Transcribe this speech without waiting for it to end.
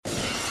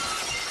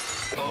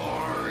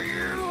Are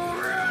you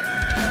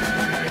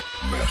ready?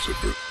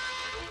 Massacre.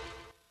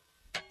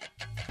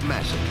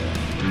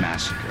 Massacre.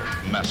 Massacre.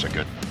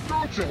 Massacre.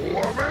 Don't you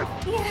love it?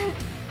 Yeah.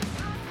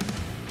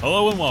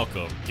 Hello and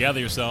welcome. Gather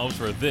yourselves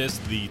for this,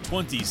 the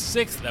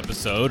 26th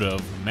episode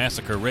of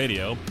Massacre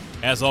Radio.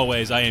 As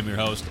always, I am your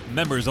host,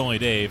 Members Only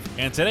Dave,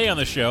 and today on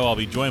the show I'll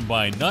be joined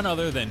by none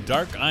other than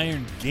Dark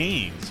Iron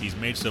Gaines. He's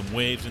made some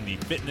waves in the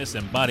fitness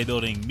and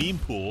bodybuilding meme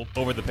pool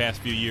over the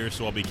past few years,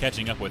 so I'll be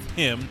catching up with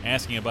him,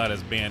 asking about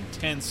his band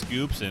 10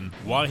 Scoops and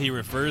why he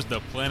refers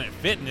to Planet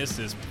Fitness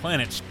as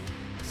Planet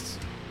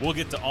We'll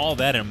get to all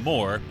that and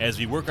more as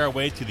we work our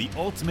way to the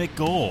ultimate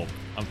goal.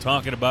 I'm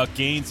talking about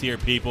Gaines here,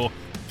 people.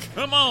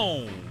 Come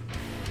on!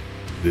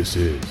 This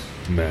is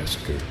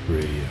Massacre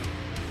Radio.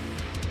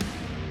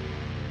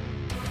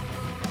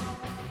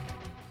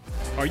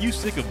 Are you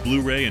sick of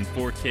Blu-ray and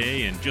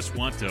 4K and just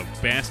want to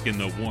bask in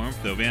the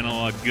warmth of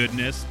analog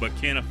goodness but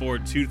can't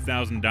afford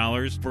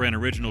 $2,000 for an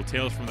original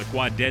Tales from the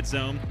Quad Dead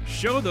Zone?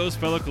 Show those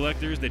fellow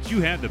collectors that you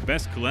have the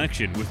best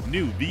collection with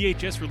new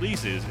VHS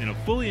releases in a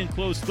fully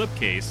enclosed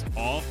slipcase,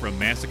 all from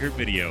Massacre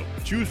Video.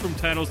 Choose from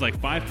titles like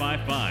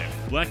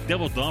 555, Black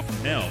Devil Dawn from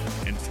Hell,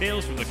 and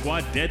Tales from the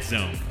Quad Dead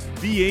Zone.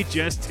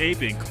 VHS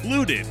tape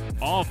included,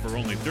 all for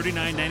only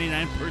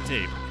 $39.99 per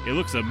tape. It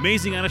looks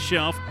amazing on a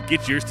shelf.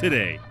 Get yours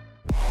today.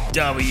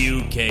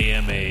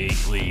 WKMA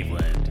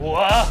Cleveland.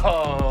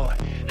 Whoa!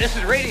 This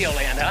is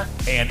Radioland, huh?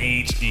 An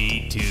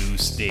HD2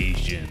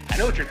 station. I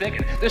know what you're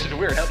thinking. This is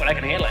weird, huh? But I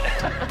can handle it.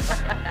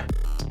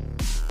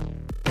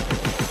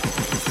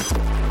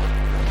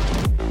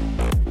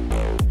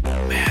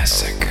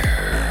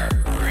 Massacre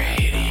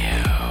Radio.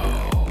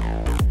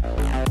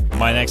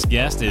 My next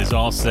guest is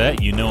all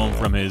set. You know him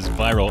from his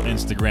viral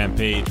Instagram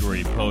page where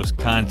he posts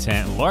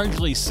content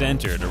largely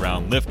centered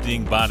around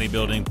lifting,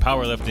 bodybuilding,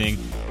 powerlifting,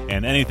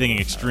 and anything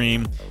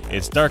extreme.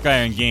 It's Dark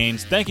Iron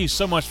Gaines. Thank you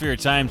so much for your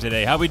time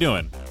today. How we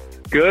doing?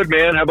 Good,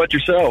 man. How about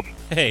yourself?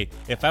 Hey,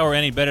 if I were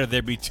any better,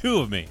 there'd be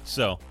two of me.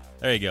 So,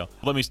 there you go.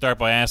 Let me start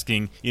by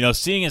asking,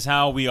 seeing as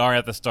how we are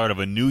at the start of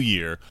a new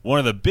year, one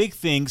of the big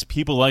things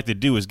people like to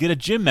do is get a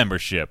gym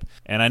membership.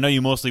 And I know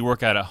you mostly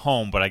work out at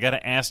home, but I got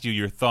to ask you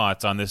your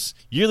thoughts on this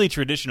yearly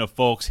tradition of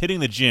folks hitting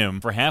the gym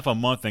for half a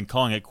month and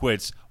calling it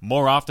quits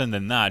more often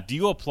than not. Do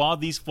you applaud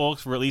these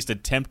folks for at least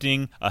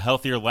attempting a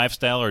healthier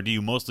lifestyle, or do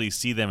you mostly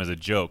see them as a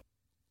joke?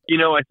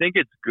 I think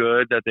it's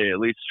good that they at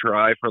least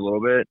try for a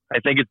little bit. I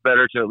think it's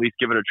better to at least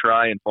give it a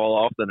try and fall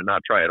off than to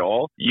not try at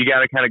all. You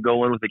got to kind of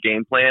go in with a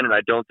game plan, and I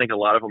don't think a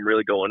lot of them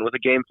really go in with a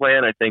game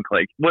plan. I think,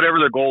 whatever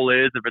their goal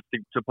is, if it's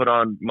to put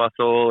on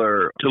muscle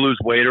or to lose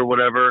weight or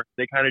whatever,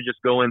 they kind of just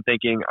go in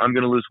thinking, I'm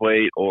going to lose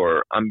weight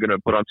or I'm going to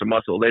put on some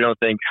muscle. They don't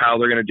think how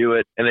they're going to do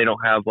it, and they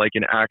don't have,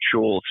 an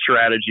actual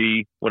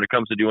strategy when it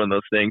comes to doing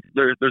those things.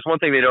 There's one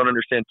thing they don't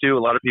understand, too. A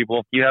lot of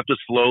people, you have to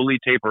slowly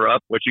taper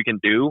up what you can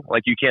do.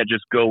 You can't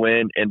just go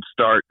in and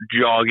start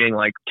jogging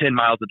 10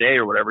 miles a day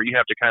or whatever. You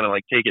have to kind of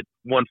take it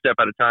one step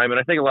at a time. And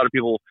I think a lot of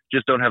people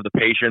just don't have the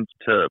patience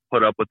to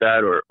put up with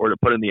that or to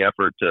put in the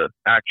effort to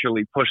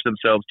actually push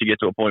themselves to get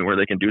to a point where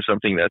they can do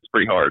something that's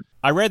pretty hard.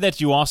 I read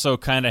that you also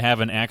kind of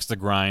have an axe to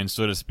grind,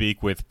 so to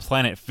speak, with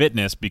Planet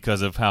Fitness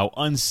because of how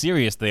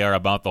unserious they are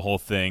about the whole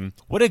thing.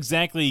 What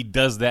exactly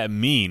does that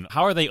mean?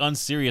 How are they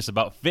unserious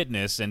about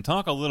fitness? And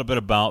talk a little bit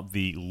about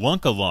the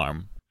Lunk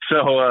Alarm.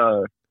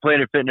 So,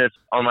 Planet Fitness,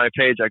 on my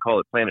page, I call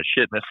it Planet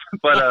Shitness.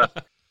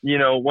 But,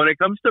 when it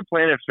comes to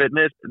Planet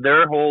Fitness,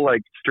 their whole,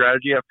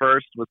 strategy at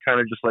first was kind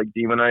of just,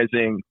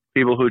 demonizing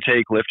people who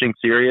take lifting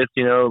serious,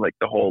 the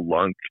whole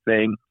lunk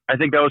thing. I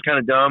think that was kind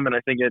of dumb, and I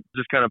think it's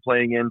just kind of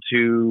playing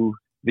into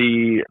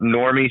the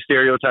normie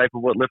stereotype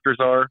of what lifters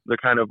are, the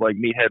kind of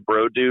meathead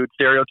bro dude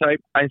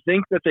stereotype. I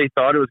think that they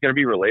thought it was going to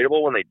be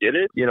relatable when they did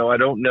it. I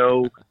don't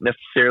know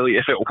necessarily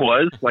if it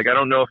was. I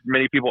don't know if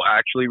many people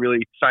actually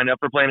really sign up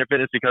for Planet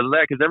Fitness because of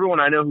that, because everyone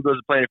I know who goes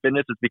to Planet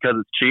Fitness is because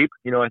it's cheap.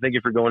 I think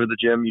if you're going to the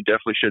gym, you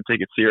definitely should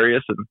take it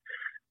serious. And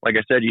like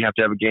I said, you have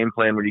to have a game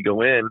plan when you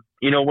go in.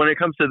 When it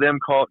comes to them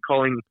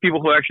calling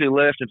people who actually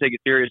lift and take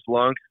it serious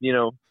lunks,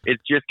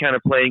 it's just kind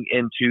of playing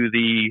into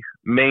the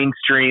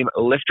mainstream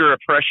lifter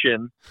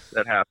oppression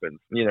that happens,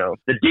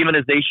 the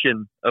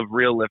demonization of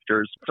real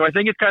lifters. So I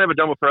think it's kind of a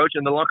dumb approach,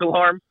 and the Lunk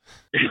Alarm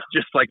is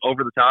just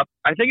over the top.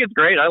 I think it's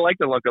great. I like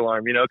the Lunk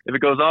Alarm. If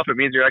it goes off, it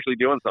means you're actually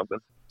doing something.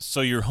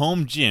 So your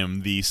home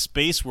gym, the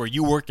space where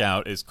you work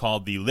out, is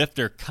called the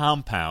Lifter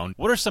Compound.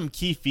 What are some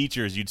key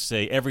features you'd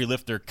say every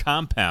Lifter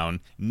Compound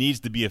needs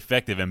to be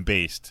effective and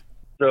based?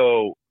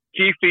 So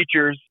key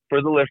features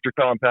for the Lifter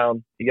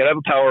Compound, you got to have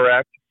a power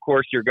rack. Of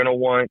course, you're going to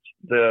want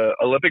the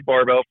Olympic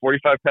barbell,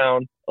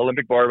 45-pound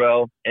Olympic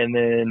barbell, and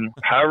then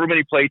however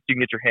many plates you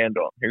can get your hands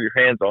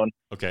on.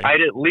 Okay.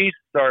 I'd at least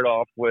start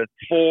off with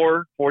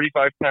 4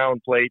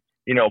 45-pound plates,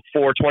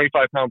 4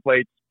 25-pound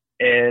plates,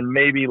 and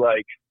maybe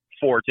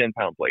 4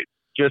 10-pound plates.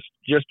 Just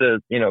to,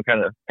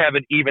 kind of have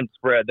an even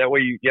spread. That way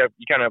you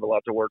kind of have a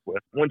lot to work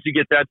with. Once you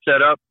get that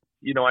set up,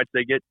 I'd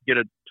say get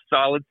a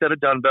solid set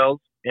of dumbbells.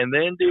 And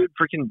then, dude,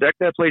 freaking deck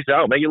that place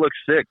out. Make it look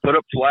sick. Put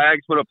up flags,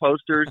 put up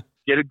posters.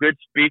 get a good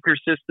speaker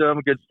system,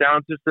 a good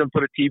sound system,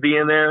 put a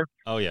TV in there,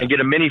 and get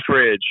a mini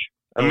fridge.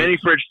 A mini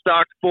fridge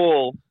stocked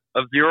full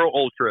of Zero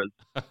Ultras.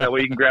 That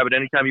way you can grab it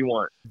anytime you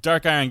want.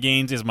 Dark Iron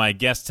Gains is my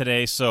guest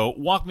today, so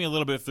walk me a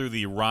little bit through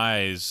your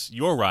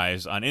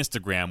rise on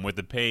Instagram with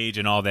the page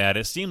and all that.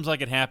 It seems like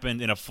it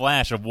happened in a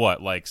flash of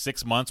what, like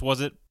 6 months,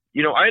 was it?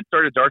 You know, I had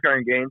started Dark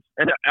Iron Gains,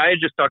 and I had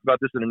just talked about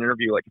this in an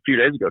interview like a few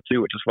days ago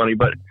too, which is funny,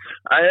 but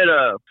I had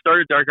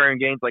started Dark Iron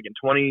Gains like in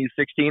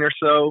 2016 or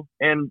so,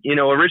 and, you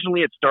know,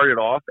 originally it started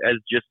off as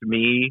just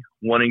me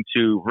wanting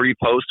to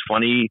repost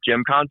funny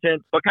gym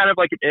content, but kind of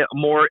like a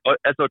more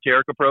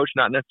esoteric approach,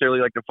 not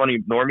necessarily like the funny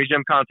normie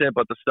gym content,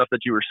 but the stuff that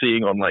you were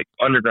seeing on like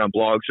underground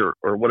blogs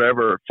or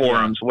whatever,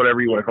 forums, whatever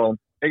you want to call them.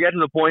 It got to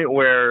the point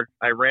where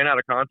I ran out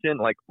of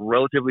content like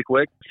relatively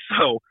quick.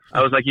 So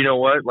I was like, you know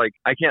what? Like,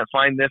 I can't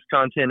find this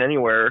content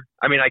anywhere.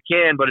 I mean, I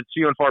can, but it's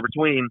few and far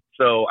between.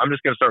 So I'm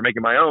just going to start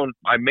making my own.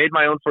 I made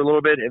my own for a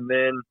little bit, and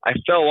then I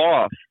fell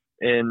off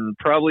in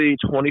probably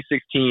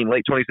 2016,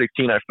 late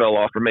 2016. I fell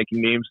off from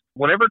making memes.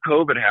 Whenever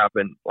COVID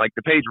happened, like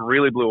the page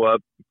really blew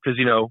up because,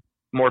 you know,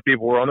 more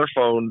people were on their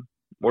phone,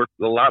 a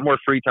lot more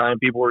free time.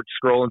 People were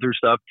scrolling through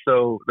stuff.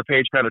 So the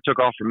page kind of took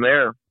off from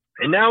there.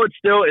 And now it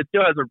still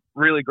has a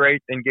really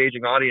great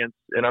engaging audience,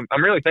 and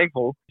I'm really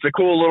thankful. It's a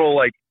cool little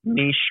like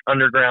niche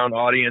underground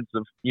audience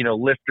of, you know,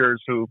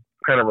 lifters who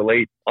kind of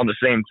relate on the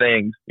same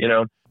things, you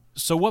know.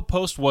 So what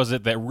post was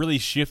it that really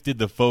shifted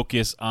the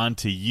focus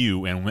onto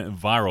you and went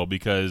viral?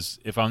 Because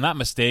if I'm not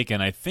mistaken,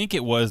 I think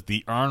it was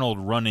the Arnold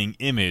running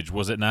image,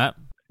 was it not?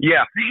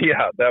 Yeah,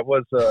 that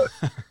was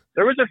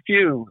there was a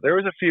few. There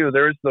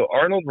was the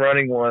Arnold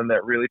running one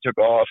that really took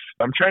off.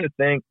 I'm trying to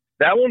think.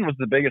 That one was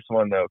the biggest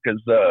one though,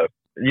 because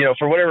you know,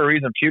 for whatever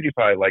reason,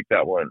 PewDiePie liked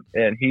that one,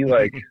 and he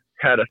like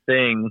had a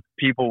thing.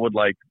 People would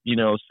like, you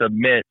know,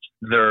 submit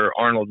their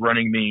Arnold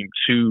running meme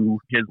to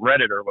his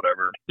Reddit or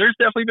whatever. There's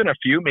definitely been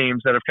a few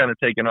memes that have kind of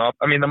taken off.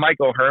 I mean, the Mike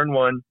O'Hearn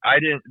one, I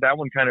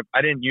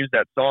didn't use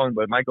that song,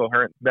 but Mike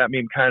O'Hearn, that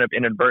meme kind of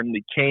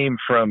inadvertently came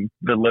from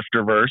the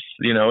Lifterverse.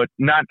 You know,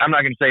 I'm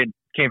not going to say it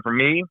came from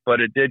me, but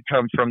it did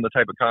come from the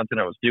type of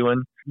content I was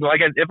doing.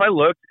 Like, if I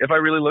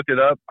really looked it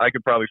up, I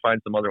could probably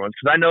find some other ones,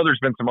 because I know there's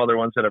been some other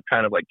ones that have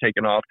kind of like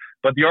taken off,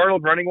 but the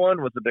Arnold running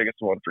one was the biggest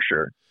one for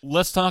sure.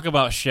 Let's talk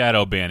about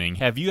shadow banning.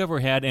 Have you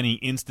ever had any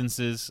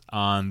instances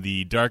on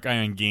the Dark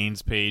Iron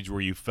Gains page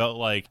where you felt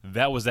like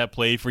that was that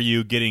play for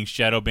you, getting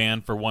shadow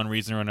banned for one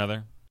reason or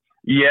another?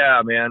 Yeah,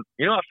 man.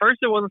 You know, at first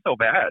it wasn't so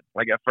bad.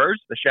 Like, at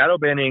first the shadow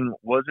banning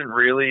wasn't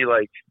really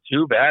like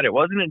too bad. It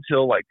wasn't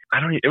until like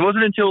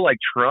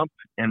Trump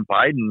and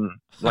Biden,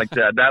 like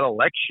that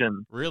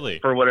election, really,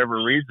 for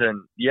whatever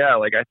reason. Yeah,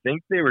 like I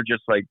think they were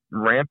just like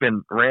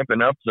ramping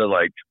up the,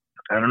 like,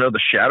 I don't know, the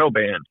shadow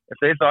ban. If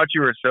they thought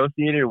you were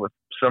associated with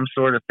some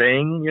sort of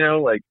thing, you know,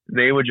 like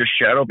they would just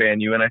shadow ban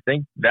you. And I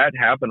think that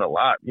happened a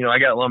lot. You know, I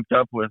got lumped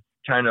up with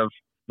kind of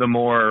the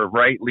more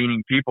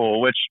right-leaning people,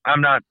 which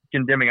I'm not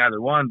condemning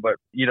either one, but,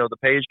 you know, the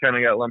page kind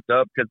of got lumped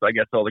up because I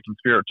guess all the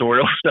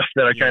conspiratorial stuff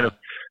that I kind of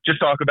just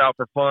talk about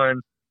for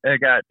fun, it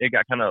got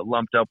kind of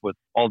lumped up with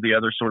all the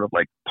other sort of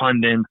like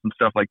pundits and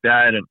stuff like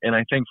that. And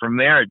I think from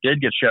there it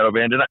did get shadow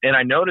banned. And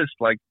I noticed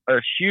like a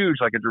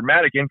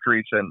dramatic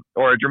increase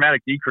or a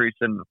dramatic decrease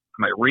in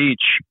my reach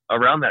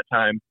around that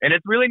time. And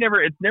it's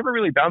never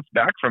really bounced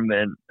back from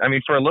then. I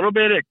mean, for a little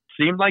bit, it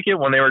seemed like it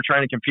when they were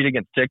trying to compete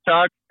against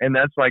TikTok. And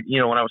that's like, you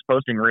know, when I was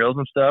posting reels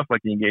and stuff,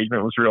 like the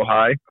engagement was real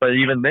high. But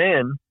even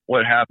then,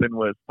 what happened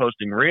with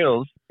posting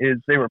reels is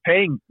they were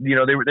paying, you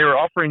know, they were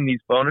offering these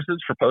bonuses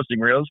for posting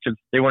reels because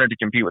they wanted to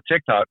compete with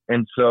TikTok.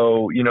 And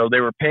so, you know, they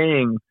were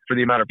paying for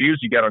the amount of views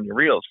you got on your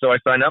reels. So I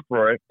signed up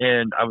for it,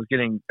 and I was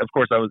getting, of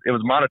course, it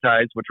was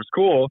monetized, which was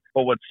cool.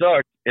 But what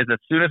sucked is as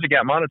soon as it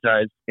got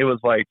monetized, it was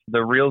like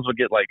the reels would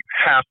get like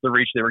half the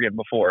reach they were getting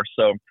before.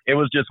 So it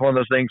was just one of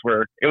those things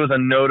where it was a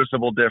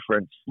noticeable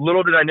difference.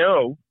 Little did I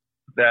know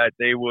that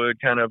they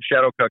would kind of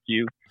shadow cuck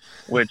you,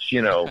 which,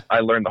 you know, I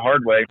learned the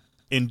hard way.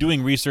 In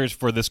doing research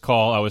for this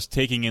call, I was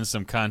taking in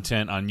some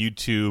content on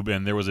YouTube,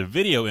 and there was a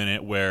video in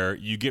it where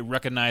you get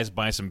recognized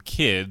by some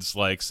kids,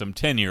 like some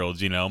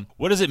 10-year-olds, you know.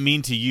 What does it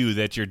mean to you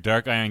that your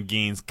Dark Iron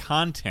Gains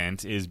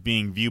content is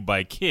being viewed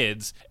by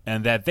kids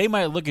and that they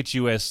might look at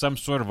you as some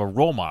sort of a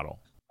role model?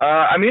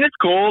 I mean, it's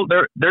cool.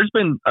 There's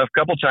been a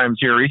couple times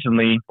here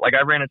recently, like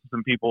I ran into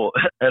some people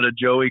at a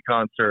Joey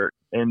concert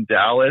in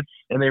Dallas,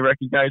 and they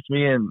recognized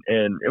me, and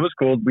it was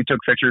cool. We took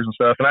pictures and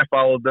stuff, and I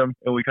followed them,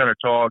 and we kind of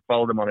talked,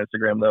 followed them on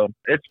Instagram, though.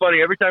 It's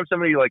funny, every time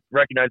somebody like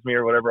recognizes me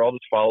or whatever, I'll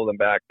just follow them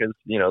back, because,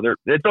 you know,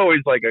 it's always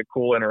like a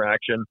cool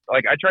interaction.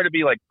 Like, I try to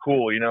be like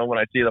cool, you know, when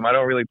I see them. I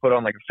don't really put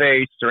on like a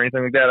face or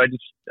anything like that. I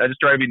just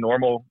try to be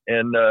normal,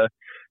 and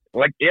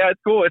Like, yeah, it's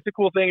cool. It's a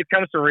cool thing. It's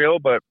kind of surreal,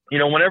 but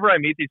whenever I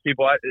meet these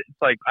people, it's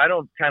like I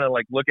don't kind of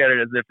like look at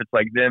it as if it's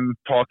like them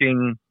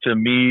talking to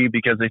me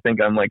because they think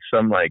I'm like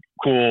some like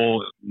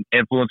cool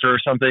influencer or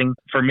something.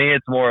 For me,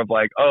 it's more of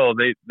like, oh,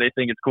 they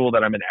think it's cool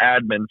that I'm an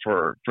admin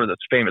for this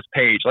famous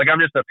page. Like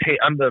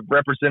I'm the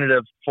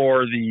representative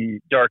for the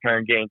Dark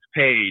Iron Gains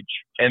page,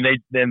 and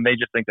they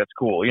just think that's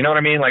cool. You know what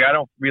I mean? Like I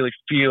don't really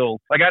feel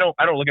like I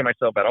don't look at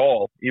myself at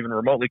all, even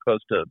remotely close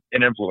to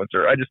an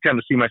influencer. I just kind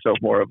of see myself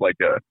more of like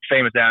a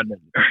famous admin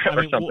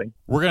or something.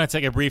 We're going to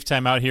take a brief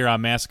time out here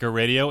on Massacre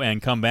Radio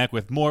and come back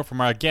with more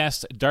from our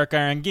guest, Dark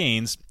Iron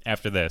Gains,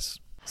 after this.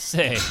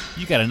 Say,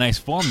 you got a nice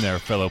form there,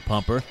 fellow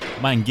pumper.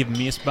 Mind giving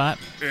me a spot?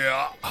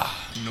 Yeah,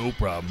 no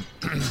problem.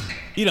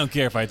 You don't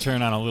care if I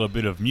turn on a little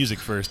bit of music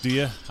first, do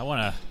you? I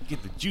want to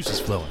get the juices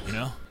flowing,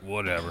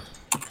 Whatever.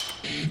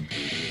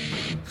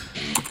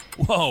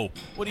 Whoa,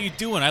 what are you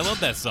doing? I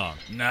love that song.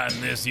 Not in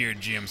this here,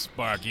 Jim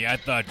Sparky. I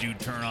thought you'd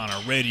turn on a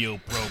radio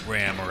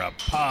program or a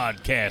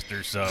podcast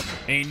or something.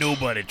 Ain't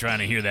nobody trying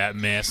to hear that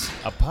mess.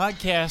 A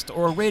podcast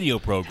or a radio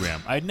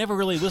program? I'd never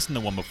really listened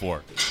to one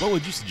before. What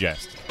would you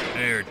suggest?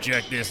 Here,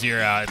 check this here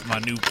out. It's my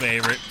new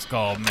favorite. It's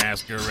called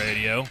Massacre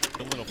Radio.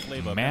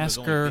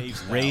 Massacre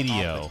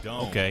Radio.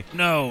 Okay.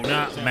 No,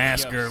 not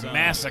Massacre.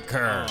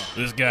 Massacre.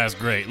 This guy's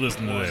great.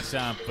 Listen to this.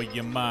 Time for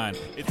your mind.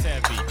 It's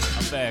happy.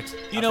 I'm vexed.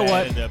 You know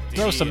what?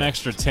 Throw some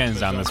extra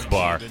tens on this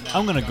bar.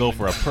 I'm gonna go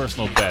for a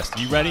personal best.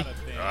 You ready?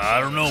 I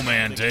don't know,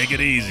 man. Take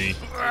it easy.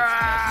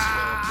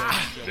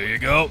 There you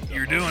go.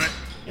 You're doing it.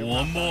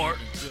 One more.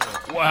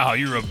 Wow,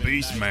 you're a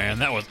beast, man.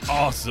 That was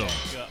awesome.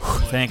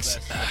 Thanks.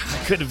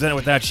 I couldn't have done it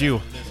without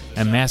you.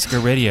 And Massacre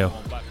Radio.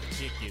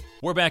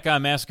 We're back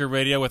on Massacre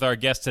Radio with our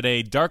guest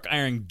today, Dark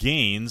Iron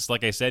Gains.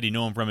 Like I said, you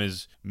know him from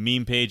his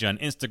meme page on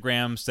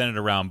Instagram, centered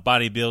around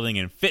bodybuilding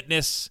and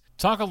fitness.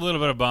 Talk a little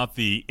bit about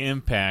the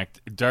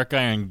impact Dark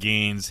Iron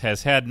Gains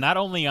has had not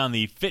only on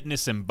the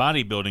fitness and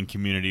bodybuilding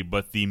community,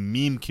 but the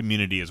meme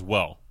community as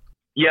well.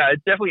 Yeah,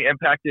 it definitely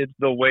impacted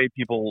the way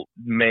people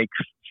make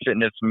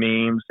fitness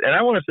memes. And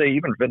I want to say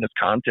even fitness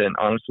content,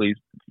 honestly,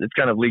 it's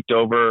kind of leaked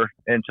over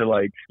into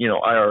like,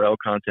 IRL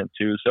content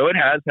too. So it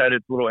has had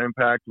its little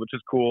impact, which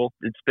is cool.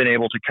 It's been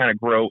able to kind of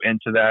grow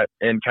into that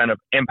and kind of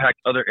impact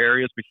other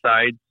areas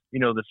besides,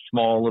 this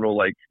small little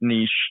like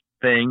niche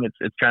thing.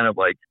 It's kind of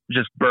like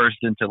just burst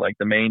into like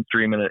the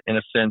mainstream in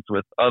a sense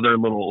with other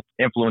little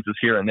influences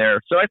here and there.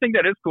 So I think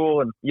that is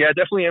cool, and yeah, it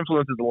definitely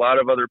influences a lot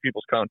of other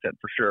people's content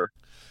for sure.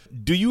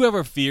 Do you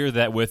ever fear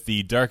that with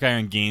the Dark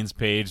Iron Gains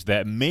page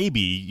that maybe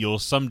you'll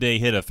someday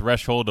hit a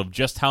threshold of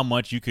just how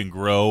much you can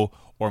grow,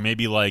 or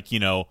maybe like,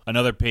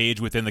 another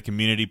page within the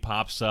community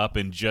pops up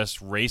and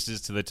just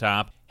races to the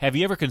top? Have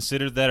you ever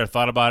considered that or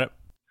thought about it?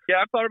 Yeah,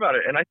 I've thought about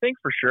it, and I think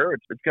for sure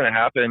it's going to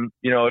happen.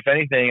 If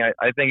anything,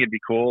 I think it'd be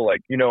cool.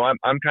 Like,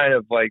 I'm kind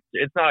of like,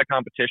 it's not a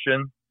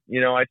competition.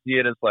 I see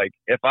it as like,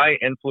 if I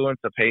influence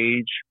a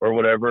page or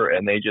whatever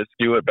and they just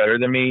do it better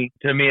than me,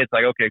 to me, it's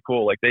like, okay,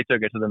 cool. Like they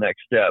took it to the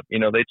next step.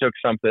 They took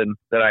something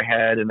that I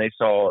had and they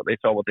saw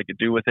what they could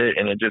do with it,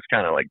 and it just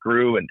kind of like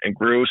grew and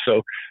grew.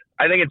 So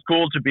I think it's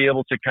cool to be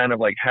able to kind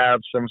of like have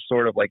some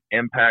sort of like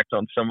impact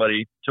on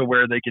somebody to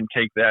where they can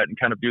take that and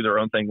kind of do their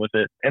own thing with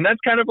it. And that's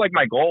kind of like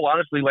my goal,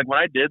 honestly. Like when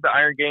I did the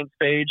Iron Gains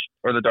page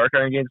or the Dark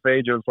Iron Gains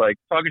page, it was like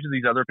talking to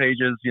these other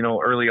pages,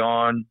 early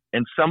on.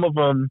 And some of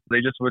them,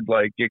 they just would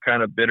like get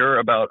kind of bitter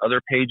about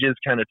other pages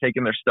kind of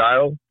taking their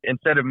style.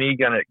 Instead of me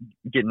kind of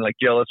getting like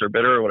jealous or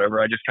bitter or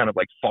whatever, I just kind of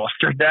like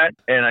fostered that.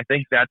 And I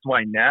think that's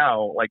why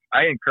now, like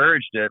I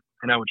encouraged it.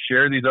 And I would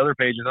share these other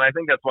pages. And I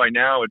think that's why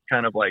now it's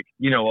kind of like,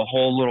 a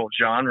whole little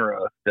genre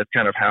that's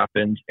kind of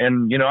happened.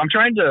 And, I'm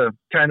trying to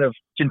kind of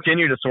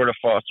continue to sort of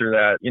foster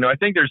that. I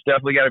think there's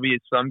definitely got to be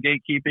some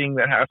gatekeeping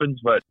that happens.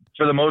 But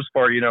for the most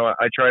part,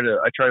 I try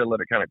to let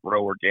it kind of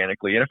grow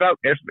organically. And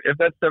if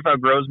that stuff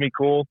outgrows me,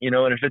 cool.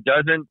 And if it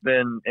doesn't,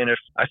 then, and if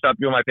I stop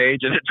doing my page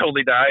and it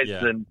totally dies,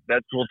 then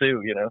that's cool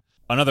too,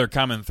 Another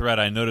common thread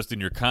I noticed in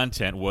your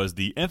content was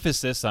the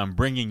emphasis on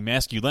bringing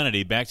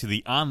masculinity back to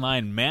the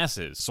online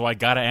masses. So I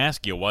gotta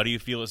ask you, why do you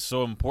feel it's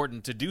so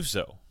important to do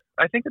so?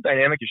 I think the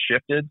dynamic has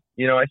shifted.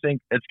 I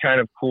think it's kind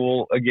of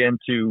cool, again,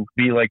 to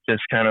be like this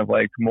kind of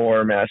like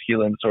more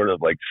masculine sort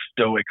of like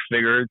stoic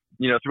figure.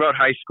 Throughout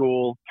high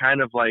school,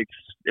 kind of like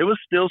it was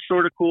still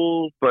sort of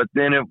cool, but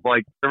then it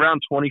like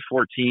around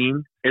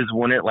 2014 is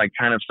when it like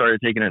kind of started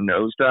taking a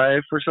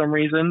nosedive for some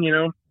reason,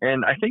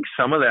 and I think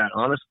some of that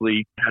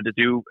honestly had to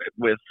do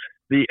with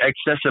the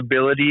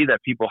accessibility that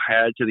people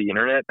had to the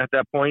internet at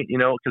that point,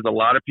 because a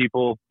lot of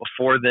people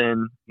before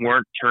then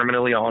weren't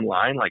terminally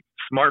online. Like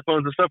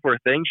smartphones and stuff were a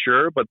thing,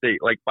 sure, but they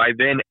like by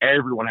then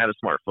everyone had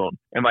a smartphone,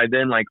 and by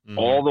then like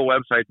all the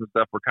websites and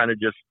stuff were kind of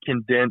just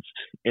condensed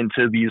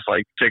into these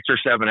like 6 or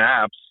 7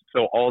 apps.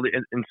 So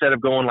instead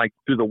of going like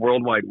through the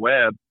World Wide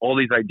Web, all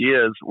these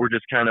ideas were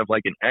just kind of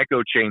like an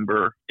echo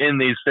chamber in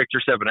these 6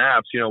 or 7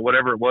 apps,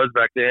 whatever it was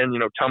back then,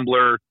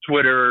 Tumblr,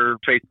 Twitter,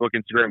 Facebook,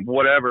 Instagram,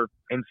 whatever.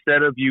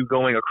 Instead of you going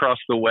going across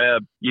the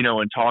web,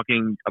 and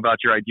talking about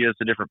your ideas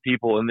to different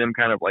people and them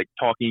kind of like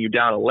talking you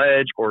down a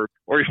ledge or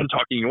even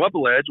talking you up a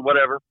ledge,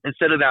 whatever.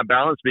 Instead of that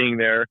balance being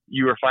there,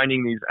 you were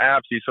finding these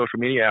apps, these social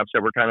media apps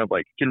that were kind of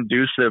like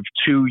conducive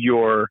to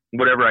your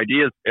whatever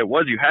ideas it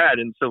was you had.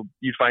 And so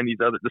you'd find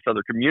this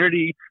other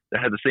community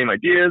that had the same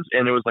ideas,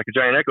 and it was like a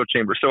giant echo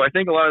chamber. So I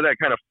think a lot of that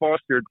kind of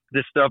fostered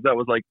this stuff that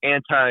was like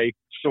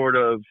sort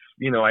of,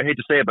 I hate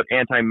to say it, but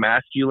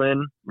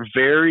anti-masculine,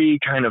 very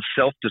kind of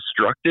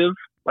self-destructive.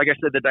 Like I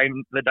said,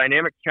 the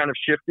dynamics kind of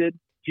shifted.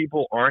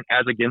 People aren't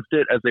as against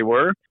it as they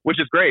were, which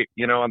is great.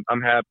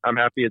 I'm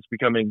happy it's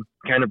becoming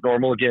kind of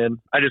normal again.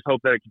 I just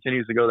hope that it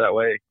continues to go that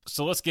way.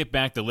 So let's get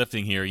back to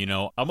lifting here.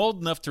 I'm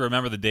old enough to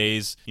remember the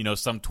days,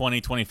 some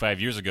 20,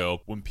 25 years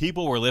ago when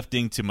people were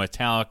lifting to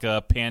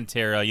Metallica,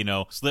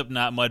 Pantera,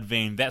 Slipknot,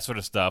 Mudvayne, that sort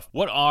of stuff.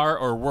 What are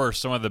or were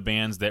some of the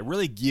bands that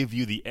really give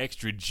you the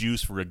extra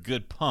juice for a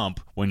good pump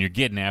when you're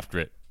getting after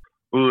it?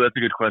 Ooh, that's a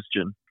good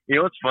question.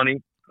 What's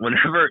funny?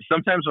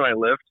 Sometimes when I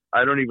lift,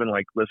 I don't even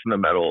like listen to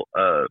metal.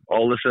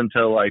 I'll listen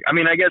to I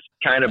guess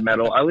kind of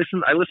metal. I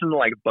listen to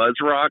like buzz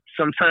rock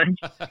sometimes,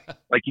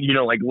 like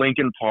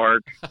Linkin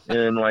Park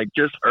and like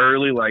just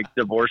early like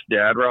divorced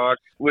dad rock,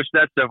 which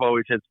that stuff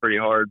always hits pretty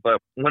hard. But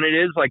when it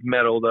is like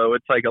metal though,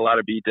 it's like a lot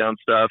of beatdown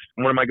stuff.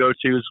 One of my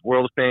go-tos,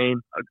 World of Pain.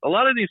 A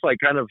lot of these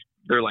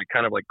they're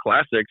kind of like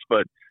classics,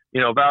 but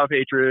Vow of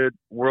Hatred,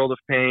 World of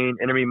Pain,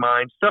 Enemy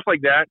Mine, stuff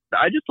like that.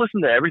 I just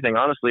listen to everything,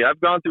 honestly. I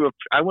went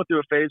through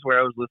a phase where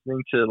I was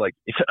listening to like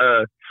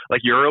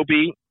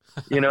Eurobeat,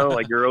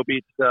 like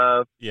Eurobeat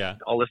stuff. Yeah.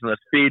 I'll listen to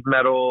speed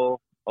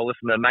metal. I'll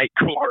listen to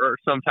Nightcore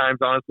sometimes,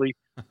 honestly.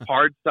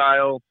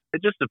 Hardstyle.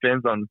 It just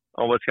depends on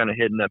what's kind of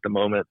hidden at the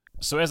moment.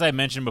 So as I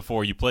mentioned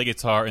before, you play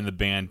guitar in the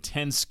band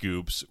 10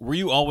 Scoops. Were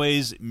you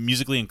always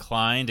musically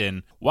inclined,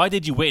 and why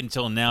did you wait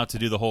until now to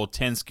do the whole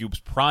 10 Scoops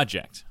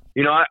project?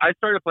 I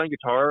started playing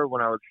guitar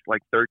when I was like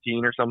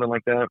 13 or something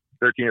like that,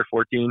 13 or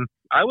 14.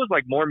 I was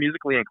like more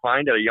musically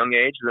inclined at a young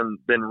age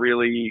than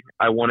really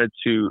I wanted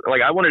to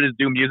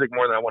do music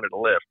more than I wanted to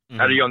lift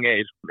at a young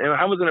age. And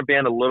I was in a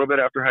band a little bit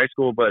after high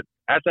school, but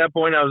at that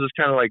point I was just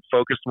kind of like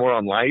focused more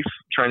on life,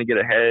 trying to get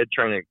ahead,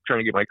 trying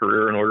to get my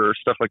career in order,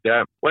 stuff like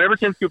that. Whenever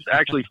 10 Scoops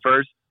actually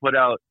first put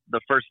out the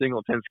first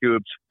single, 10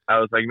 Scoops, I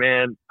was like,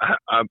 man, I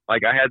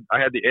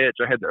had the itch,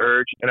 I had the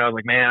urge, and I was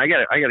like, man, I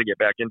gotta get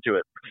back into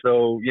it.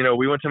 So,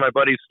 we went to my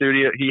buddy's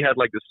studio. He had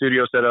like the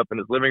studio set up in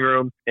his living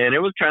room, and it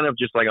was kind of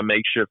just like a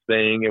makeshift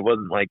thing. It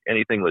wasn't like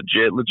anything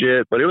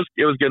legit, but it was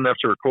good enough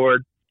to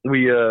record.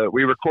 We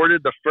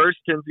recorded the first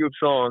 10 Scoop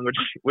song,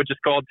 which is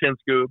called 10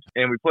 Scoops,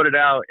 and we put it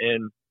out,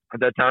 and at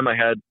that time I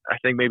had, I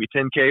think maybe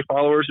 10K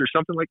followers or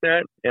something like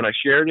that. And I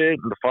shared it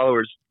and the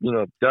followers,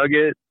 dug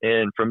it.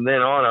 And from then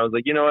on, I was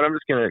like, you know what, I'm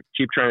just going to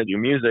keep trying to do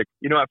music.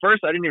 At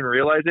first I didn't even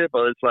realize it,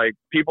 but it's like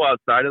people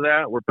outside of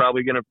that were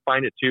probably going to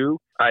find it too.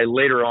 I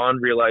later on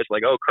realized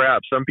like, oh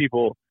crap, some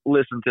people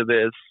listen to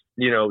this,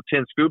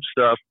 10 Scoop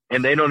stuff,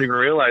 and they don't even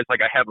realize like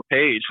I have a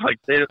page. Like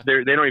they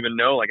don't even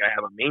know like I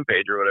have a meme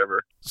page or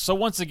whatever. So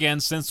once again,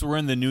 since we're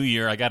in the new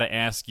year, I got to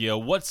ask you,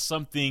 what's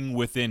something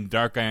within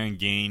Dark Iron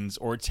Gains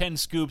or 10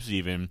 Scoops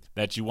even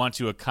that you want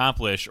to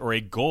accomplish, or a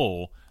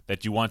goal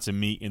that you want to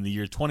meet in the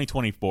year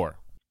 2024?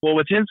 Well,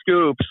 with 10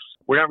 Scoops,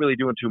 we're not really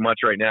doing too much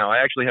right now. I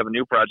actually have a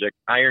new project.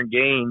 Iron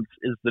Gains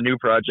is the new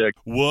project.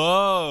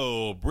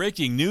 Whoa!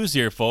 Breaking news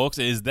here, folks.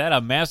 Is that a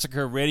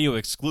Massacre Radio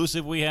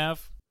exclusive we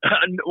have?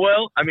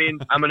 Well,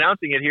 I'm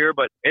announcing it here,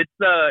 but it's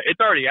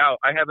already out.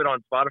 I have it on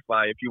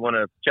Spotify if you want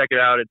to check it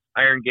out. It's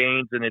Iron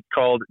Gains, and it's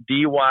called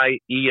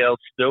DYEL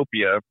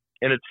Stopia,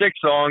 and it's 6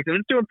 songs, and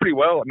it's doing pretty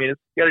well. It's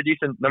got a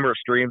decent number of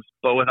streams.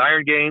 But with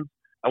Iron Gains,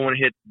 I want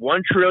to hit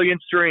 1 trillion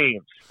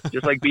streams,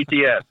 just like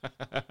BTS,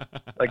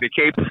 like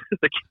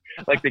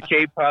the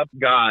K-pop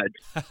gods.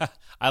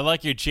 I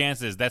like your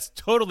chances. That's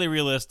totally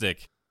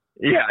realistic.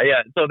 Yeah.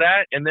 So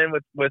that, and then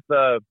with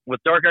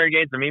Dark Iron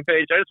Gains, the meme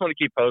page, I just want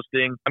to keep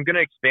posting. I'm going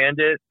to expand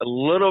it a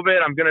little bit.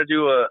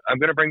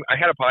 I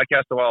had a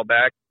podcast a while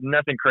back,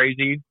 nothing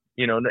crazy.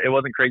 It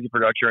wasn't crazy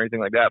production or anything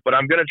like that, but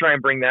I'm going to try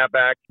and bring that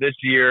back this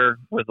year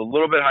with a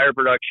little bit higher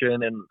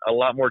production and a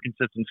lot more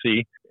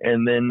consistency,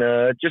 and then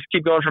just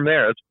keep going from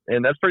there.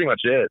 And that's pretty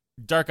much it.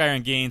 Dark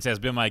Iron Gains has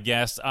been my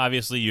guest.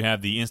 Obviously, you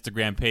have the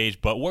Instagram page,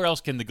 but where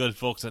else can the good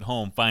folks at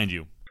home find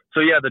you?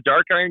 So yeah, the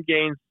Dark Iron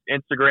Gains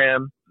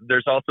Instagram.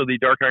 There's also the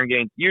Dark Iron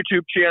Gains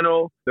YouTube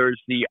channel.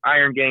 There's the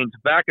Iron Gains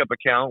backup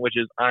account, which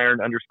is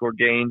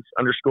Iron_Gains_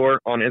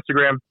 on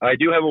Instagram. I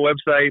do have a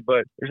website,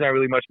 but there's not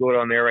really much going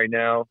on there right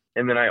now.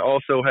 And then I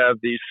also have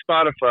the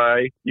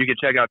Spotify. You can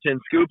check out 10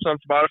 Scoops on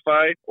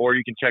Spotify, or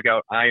you can check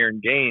out Iron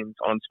Gains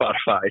on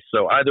Spotify.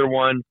 So either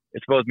one,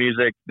 it's both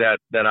music that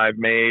I've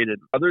made. And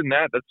other than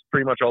that, that's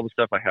pretty much all the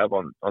stuff I have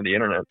on the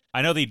internet.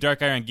 I know the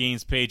Dark Iron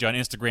Gains page on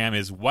Instagram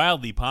is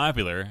wildly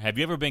popular. Have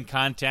you ever been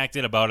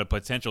contacted about a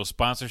potential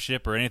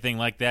sponsorship or anything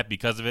like that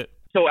because of it?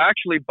 So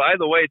actually, by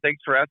the way,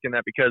 thanks for asking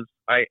that, because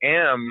I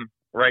am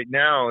right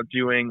now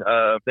doing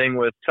a thing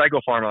with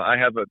Psychopharma. I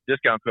have a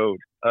discount code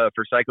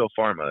for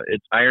Psychopharma.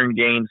 It's Iron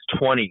Gains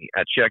 20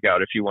 at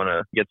checkout if you want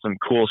to get some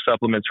cool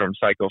supplements from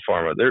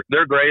Psychopharma.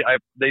 They're great.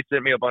 They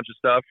sent me a bunch of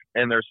stuff,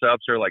 and their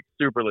subs are like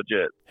super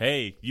legit.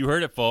 Hey, you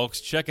heard it,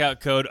 folks. Check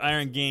out code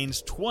Iron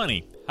Gains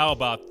 20. How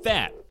about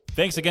that?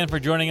 Thanks again for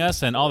joining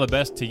us, and all the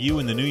best to you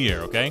in the new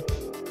year, okay?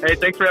 Hey,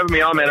 thanks for having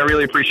me on, man. I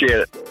really appreciate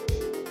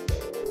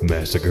it.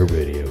 Massacre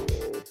Radio.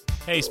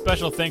 Hey,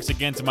 special thanks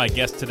again to my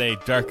guest today,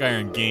 Dark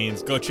Iron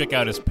Gains. Go check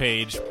out his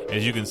page.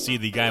 As you can see,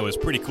 the guy was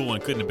pretty cool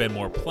and couldn't have been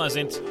more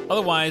pleasant.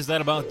 Otherwise,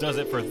 that about does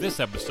it for this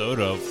episode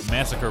of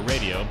Massacre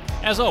Radio.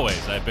 As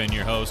always, I've been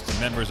your host,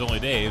 Members Only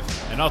Dave,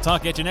 and I'll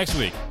talk at you next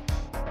week.